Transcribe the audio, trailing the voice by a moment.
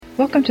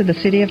Welcome to the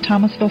City of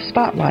Thomasville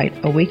Spotlight,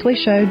 a weekly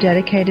show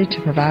dedicated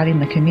to providing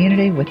the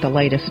community with the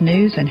latest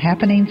news and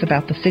happenings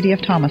about the City of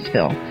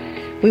Thomasville.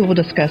 We will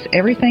discuss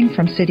everything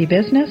from city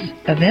business,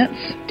 events,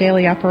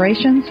 daily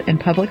operations, and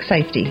public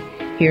safety.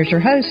 Here's your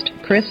host,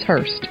 Chris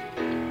Hurst.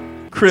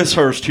 Chris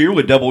Hurst here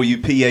with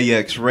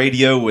WPAX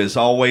Radio. As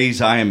always,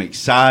 I am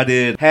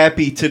excited,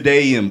 happy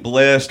today, and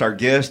blessed. Our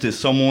guest is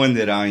someone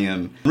that I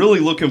am really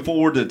looking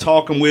forward to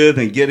talking with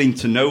and getting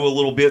to know a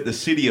little bit. The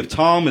City of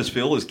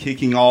Thomasville is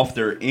kicking off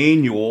their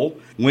annual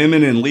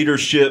Women in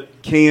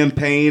Leadership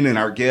campaign, and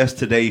our guest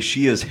today,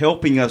 she is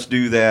helping us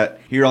do that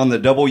here on the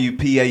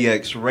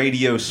WPAX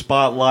Radio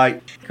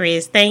Spotlight.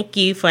 Chris, thank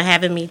you for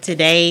having me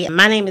today.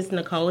 My name is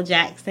Nicole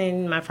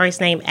Jackson. My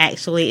first name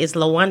actually is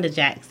LaWanda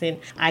Jackson.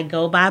 I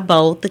go by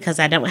both because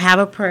I don't have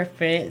a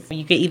preference.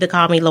 You can either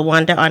call me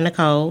LaWanda or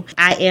Nicole.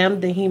 I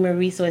am the Human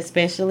Resource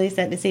Specialist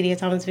at the City of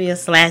Thomasville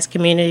 /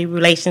 Community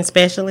Relations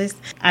Specialist.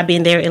 I've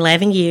been there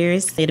 11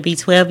 years. It'll be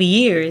 12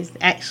 years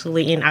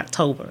actually in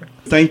October.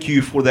 Thank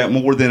you for that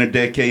more than a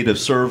decade of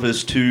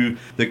service to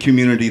the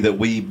community that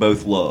we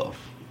both love.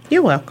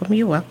 You're welcome.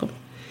 You're welcome.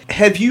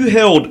 Have you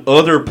held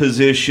other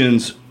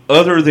positions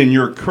other than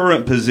your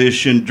current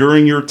position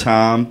during your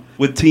time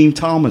with Team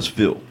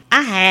Thomasville?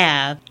 I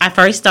have. I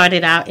first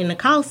started out in the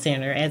call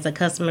center as a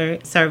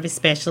customer service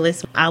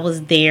specialist. I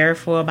was there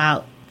for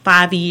about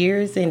 5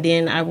 years, and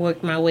then I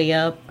worked my way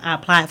up. I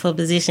applied for a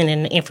position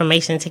in the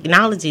information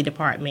technology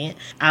department.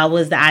 I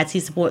was the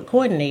IT support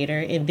coordinator,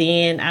 and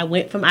then I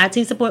went from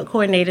IT support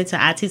coordinator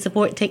to IT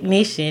support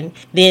technician,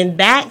 then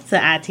back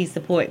to IT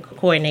support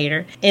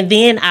coordinator, and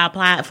then I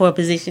applied for a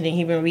position in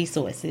human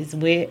resources,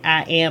 where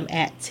I am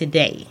at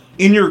today.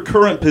 In your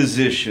current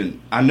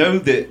position, I know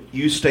that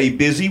you stay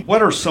busy.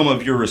 What are some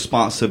of your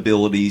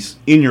responsibilities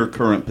in your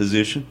current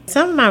position?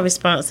 Some of my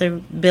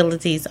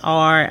responsibilities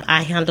are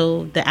I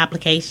handle the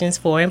applications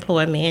for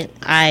employment.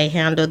 I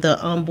handle the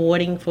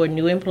onboarding for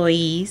new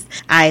employees.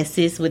 I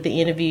assist with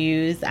the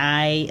interviews.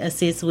 I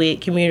assist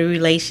with community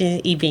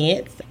relation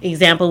events.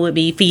 Example would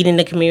be feeding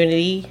the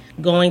community,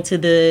 going to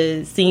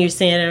the senior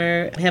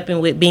center, helping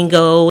with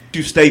bingo.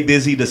 You stay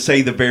busy, to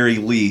say the very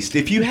least.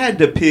 If you had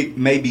to pick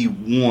maybe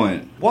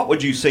one, what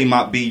would you say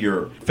might be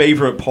your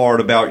favorite part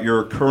about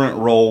your current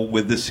role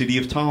with the City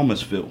of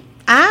Thomasville?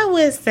 I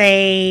would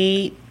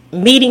say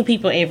meeting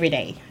people every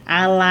day.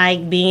 I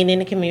like being in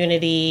the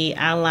community.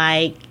 I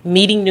like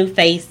meeting new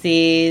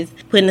faces,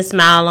 putting a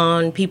smile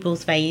on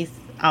people's face,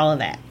 all of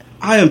that.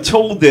 I am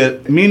told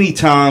that many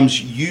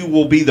times you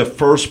will be the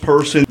first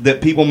person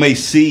that people may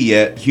see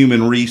at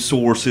Human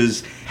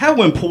Resources.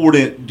 How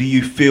important do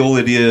you feel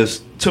it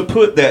is to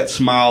put that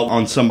smile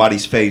on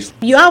somebody's face?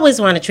 You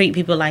always want to treat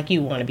people like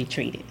you want to be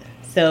treated.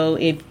 So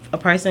if a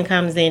person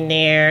comes in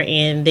there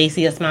and they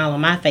see a smile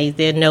on my face,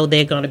 they'll know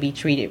they're going to be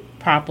treated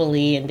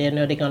properly, and they'll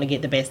know they're going to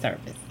get the best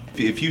service.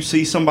 If you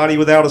see somebody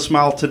without a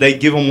smile today,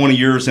 give them one of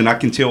yours, and I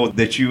can tell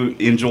that you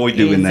enjoy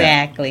doing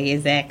that.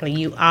 Exactly.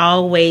 You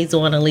always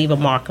want to leave a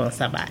mark on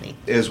somebody.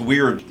 As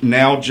we're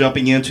now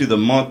jumping into the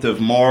month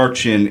of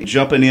March and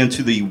jumping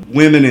into the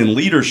Women in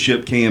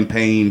Leadership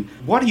campaign,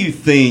 what do you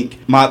think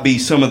might be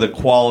some of the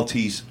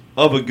qualities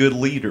of a good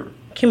leader?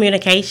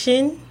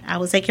 Communication. I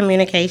would say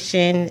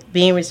communication,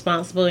 being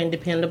responsible and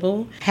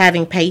dependable,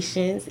 having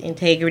patience,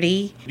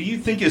 integrity. Do you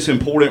think it's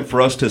important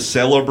for us to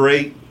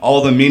celebrate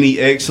all the many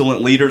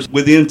excellent leaders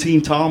within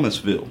Team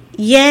Thomasville?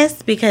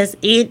 Yes, because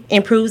it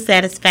improves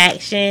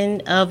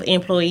satisfaction of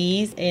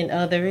employees and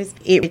others.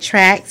 It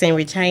attracts and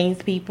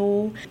retains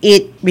people.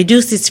 It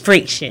reduces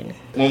friction.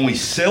 When we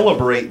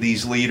celebrate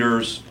these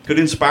leaders, could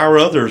inspire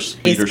others.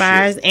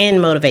 Inspires and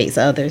motivates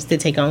others to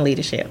take on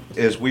leadership.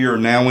 As we are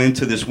now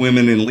into this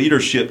Women in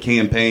Leadership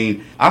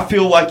campaign, I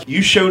feel like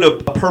you showed a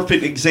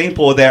perfect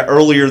example of that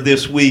earlier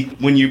this week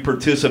when you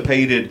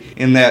participated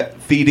in that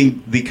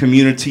Feeding the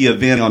Community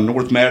event on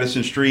North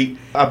Madison Street.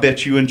 I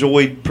bet you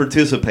enjoyed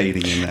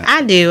participating in that.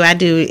 I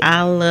do.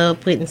 I love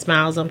putting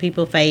smiles on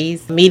people's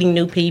face, meeting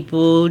new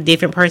people,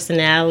 different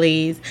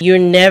personalities. You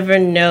never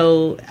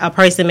know, a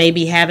person may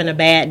be having a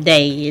bad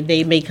day.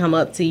 They may come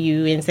up to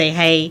you and say,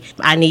 hey,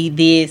 I need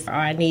this or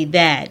I need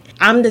that.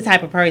 I'm the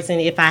type of person,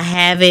 if I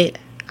have it,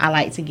 I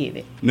like to give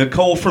it.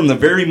 Nicole, from the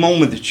very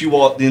moment that you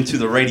walked into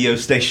the radio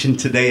station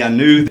today, I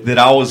knew that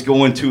I was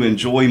going to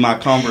enjoy my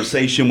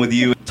conversation with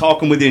you,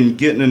 talking with you and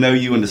getting to know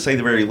you, and to say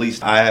the very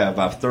least,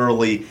 I've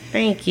thoroughly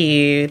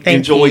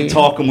enjoyed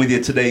talking with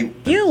you today.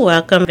 You're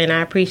welcome, and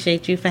I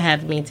appreciate you for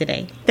having me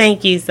today.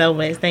 Thank you so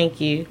much. Thank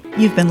you.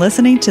 You've been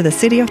listening to the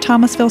City of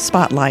Thomasville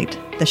Spotlight.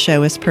 The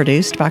show is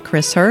produced by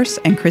Chris Hurst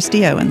and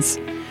Christy Owens.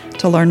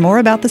 To learn more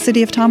about the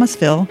City of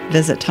Thomasville,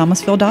 visit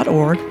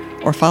thomasville.org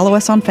or follow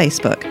us on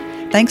Facebook.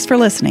 Thanks for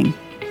listening.